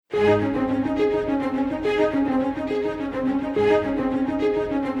In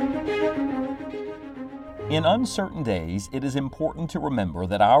uncertain days, it is important to remember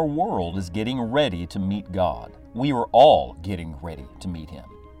that our world is getting ready to meet God. We are all getting ready to meet Him.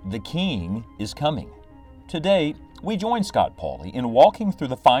 The King is coming. Today, we join Scott Pauley in walking through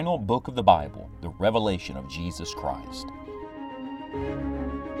the final book of the Bible, the revelation of Jesus Christ.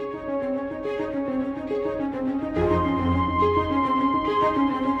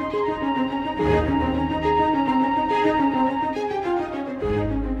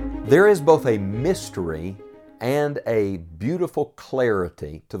 There is both a mystery and a beautiful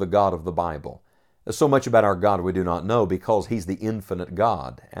clarity to the God of the Bible. There's so much about our God we do not know because He's the infinite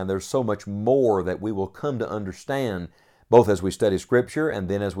God, and there's so much more that we will come to understand both as we study Scripture and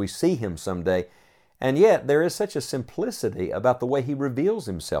then as we see Him someday. And yet there is such a simplicity about the way He reveals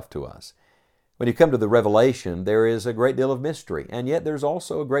Himself to us. When you come to the Revelation, there is a great deal of mystery, and yet there's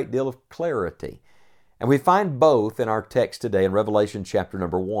also a great deal of clarity. And we find both in our text today in Revelation chapter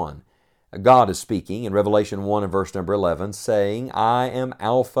number 1. God is speaking in Revelation 1 and verse number 11, saying, I am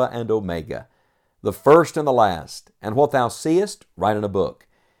Alpha and Omega, the first and the last, and what thou seest, write in a book,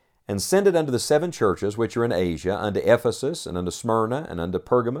 and send it unto the 7 churches which are in Asia, unto Ephesus, and unto Smyrna, and unto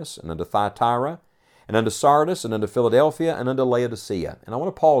Pergamos, and unto Thyatira, and unto Sardis, and unto Philadelphia, and unto Laodicea. And I want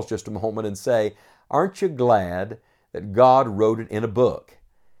to pause just a moment and say, aren't you glad that God wrote it in a book?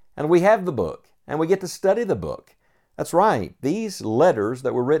 And we have the book. And we get to study the book. That's right. These letters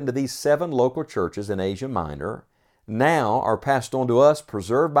that were written to these 7 local churches in Asia Minor now are passed on to us,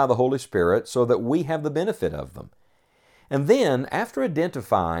 preserved by the Holy Spirit, so that we have the benefit of them. And then, after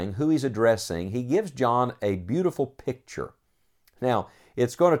identifying who he's addressing, he gives John a beautiful picture. Now,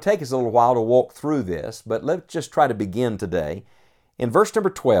 it's going to take us a little while to walk through this, but let's just try to begin today. In verse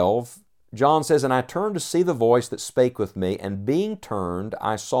number 12, John says, And I turned to see the voice that spake with me, and being turned,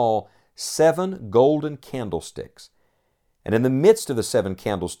 I saw 7 golden candlesticks, and in the midst of the 7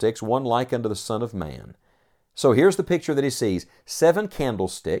 candlesticks, one like unto the Son of Man. So here's the picture that he sees. 7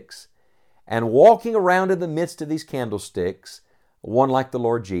 candlesticks, and walking around in the midst of these candlesticks, one like the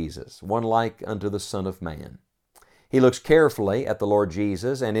Lord Jesus, one like unto the Son of Man. He looks carefully at the Lord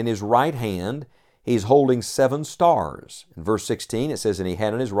Jesus, and in His right hand, He's holding 7 stars. In verse 16, it says, And He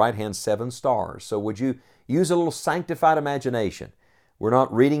had in His right hand 7 stars. So would you use a little sanctified imagination? We're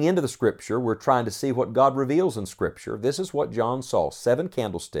not reading into the Scripture. We're trying to see what God reveals in Scripture. This is what John saw. 7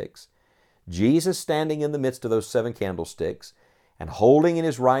 candlesticks. Jesus standing in the midst of those 7 candlesticks and holding in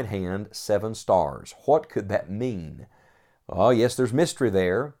His right hand 7 stars. What could that mean? Oh, yes, there's mystery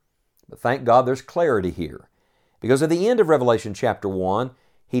there, but thank God there's clarity here. Because at the end of Revelation chapter 1,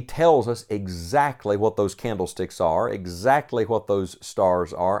 He tells us exactly what those candlesticks are, exactly what those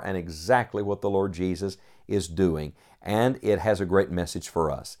stars are, and exactly what the Lord Jesus is doing. And it has a great message for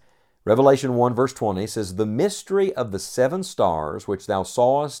us. Revelation 1 verse 20 says, The mystery of the 7 stars which thou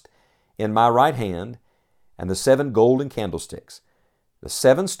sawest in my right hand, and the 7 golden candlesticks. The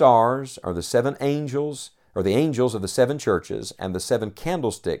 7 stars are the 7 angels, or the angels of the 7 churches, and the 7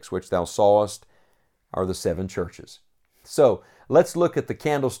 candlesticks which thou sawest are the 7 churches. So let's look at the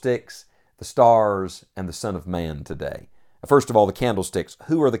candlesticks, the stars, and the Son of Man today. First of all, the candlesticks.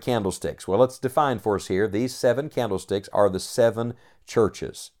 Who are the candlesticks? Well, let's define for us here. These 7 candlesticks are the 7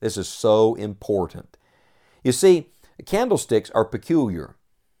 churches. This is so important. You see, candlesticks are peculiar.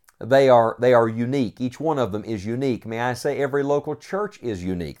 They are unique. Each one of them is unique. May I say every local church is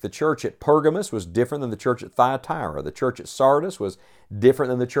unique. The church at Pergamos was different than the church at Thyatira. The church at Sardis was different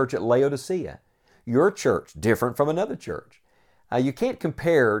than the church at Laodicea. Your church, different from another church. You can't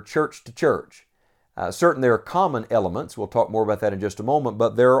compare church to church. Certainly there are common elements. We'll talk more about that in just a moment,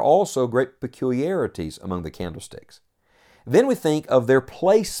 but there are also great peculiarities among the candlesticks. Then we think of their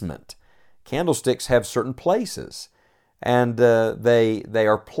placement. Candlesticks have certain places, and they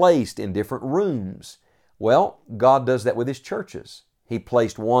are placed in different rooms. Well, God does that with His churches. He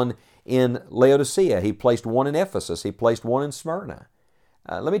placed one in Laodicea. He placed one in Ephesus. He placed one in Smyrna.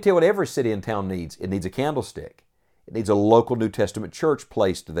 Let me tell you what every city and town needs. It needs a candlestick. It needs a local New Testament church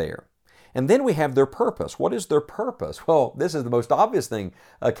placed there. And then we have their purpose. What is their purpose? Well, this is the most obvious thing.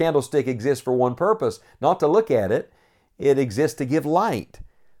 A candlestick exists for one purpose, not to look at it. It exists to give light.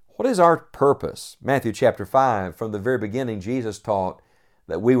 What is our purpose? Matthew chapter 5, from the very beginning, Jesus taught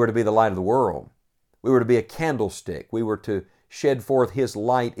that we were to be the light of the world. We were to be a candlestick. We were to shed forth His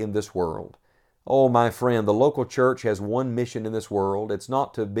light in this world. Oh, my friend, the local church has one mission in this world. It's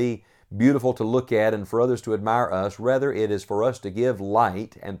not to be beautiful to look at and for others to admire us. Rather, it is for us to give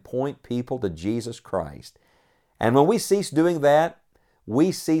light and point people to Jesus Christ. And when we cease doing that,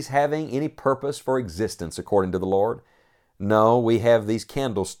 we cease having any purpose for existence according to the Lord. No, we have these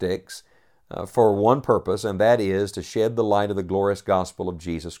candlesticks for one purpose, and that is to shed the light of the glorious gospel of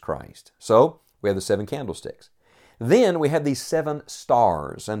Jesus Christ. So, we have the 7 candlesticks. Then we have these 7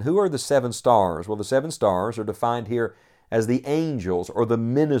 stars. And who are the 7 stars? Well, the 7 stars are defined here as the angels or the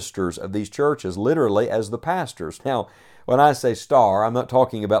ministers of these churches, literally as the pastors. Now, when I say star, I'm not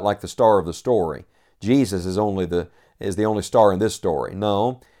talking about like the star of the story. Jesus is the only star in this story.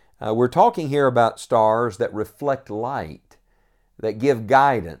 No, we're talking here about stars that reflect light, that give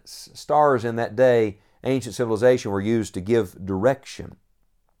guidance. Stars in that day, ancient civilization, were used to give direction.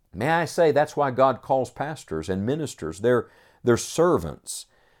 May I say, that's why God calls pastors and ministers. They're servants.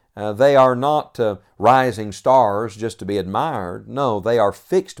 They are not rising stars just to be admired. No, they are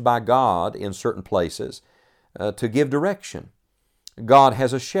fixed by God in certain places to give direction. God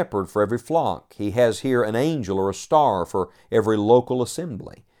has a shepherd for every flock. He has here an angel or a star for every local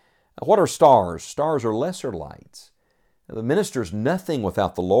assembly. What are stars? Stars are lesser lights. The minister's nothing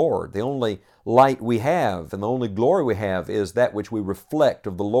without the Lord. The only light we have and the only glory we have is that which we reflect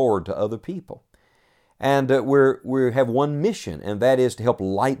of the Lord to other people. And we have one mission, and that is to help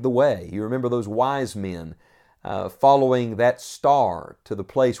light the way. You remember those wise men following that star to the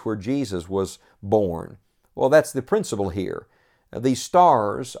place where Jesus was born. Well, that's the principle here. These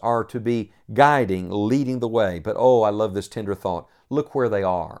stars are to be guiding, leading the way. But oh, I love this tender thought. Look where they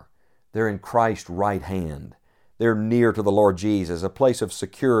are. They're in Christ's right hand. They're near to the Lord Jesus, a place of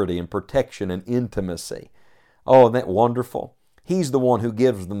security and protection and intimacy. Oh, isn't that wonderful? He's the one who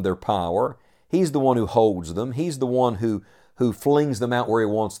gives them their power. He's the one who holds them. He's the one who flings them out where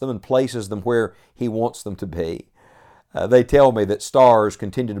He wants them and places them where He wants them to be. They tell me that stars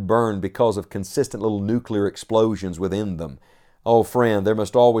continue to burn because of consistent little nuclear explosions within them. Oh, friend, there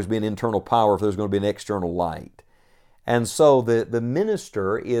must always be an internal power if there's going to be an external light. And so the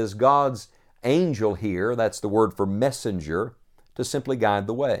minister is God's angel here, that's the word for messenger, to simply guide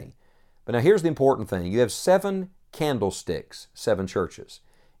the way. But now here's the important thing. You have 7 candlesticks, 7 churches.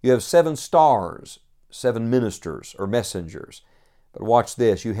 You have 7 stars, 7 ministers or messengers. But watch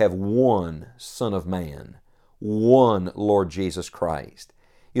this, you have one Son of Man, one Lord Jesus Christ.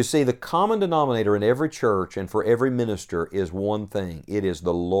 You see, the common denominator in every church and for every minister is one thing. It is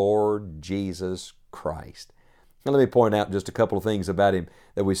the Lord Jesus Christ. Now let me point out just a couple of things about Him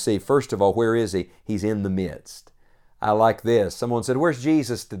that we see. First of all, where is He? He's in the midst. I like this. Someone said, where's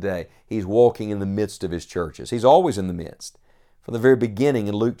Jesus today? He's walking in the midst of His churches. He's always in the midst. From the very beginning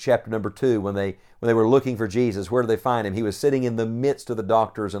in Luke chapter number 2, when they were looking for Jesus, where did they find Him? He was sitting in the midst of the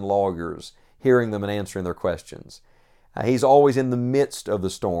doctors and lawyers, hearing them and answering their questions. He's always in the midst of the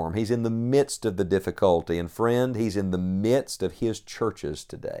storm. He's in the midst of the difficulty. And friend, He's in the midst of His churches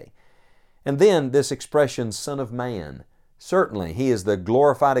today. And then this expression, Son of Man. Certainly, He is the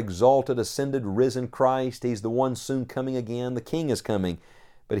glorified, exalted, ascended, risen Christ. He's the one soon coming again. The King is coming.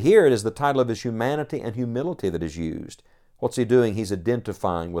 But here it is the title of His humanity and humility that is used. What's He doing? He's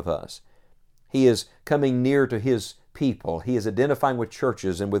identifying with us. He is coming near to His people. He is identifying with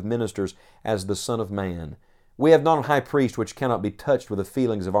churches and with ministers as the Son of Man. We have not a high priest which cannot be touched with the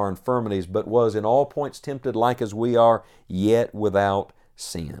feelings of our infirmities, but was in all points tempted like as we are, yet without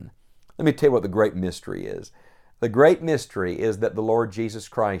sin. Let me tell you what the great mystery is. The great mystery is that the Lord Jesus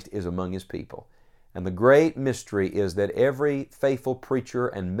Christ is among His people. And the great mystery is that every faithful preacher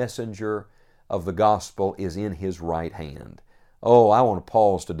and messenger of the gospel is in His right hand. Oh, I want to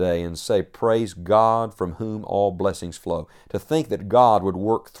pause today and say, praise God from whom all blessings flow. To think that God would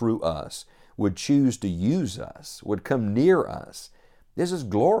work through us, would choose to use us, would come near us. This is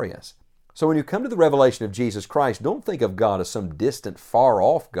glorious. So when you come to the revelation of Jesus Christ, don't think of God as some distant,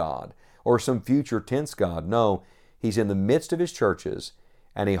 far-off God or some future tense God. No, He's in the midst of His churches,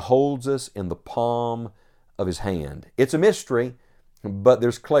 and He holds us in the palm of His hand. It's a mystery, but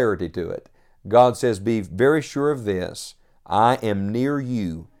there's clarity to it. God says, be very sure of this, I am near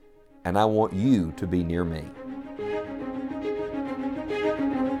you, and I want you to be near me.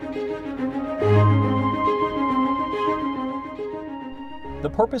 The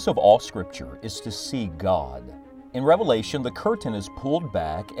purpose of all Scripture is to see God. In Revelation, the curtain is pulled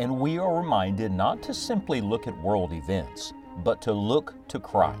back and we are reminded not to simply look at world events, but to look to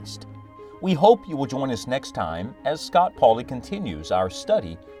Christ. We hope you will join us next time as Scott Pauley continues our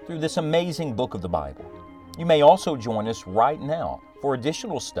study through this amazing book of the Bible. You may also join us right now for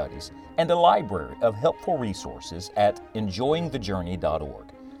additional studies and a library of helpful resources at enjoyingthejourney.org.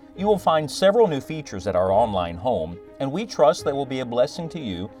 You will find several new features at our online home, and we trust they will be a blessing to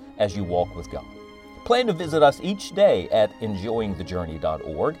you as you walk with God. Plan to visit us each day at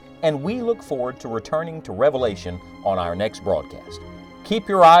enjoyingthejourney.org, and we look forward to returning to Revelation on our next broadcast. Keep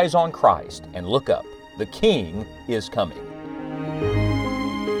your eyes on Christ and look up. The King is coming.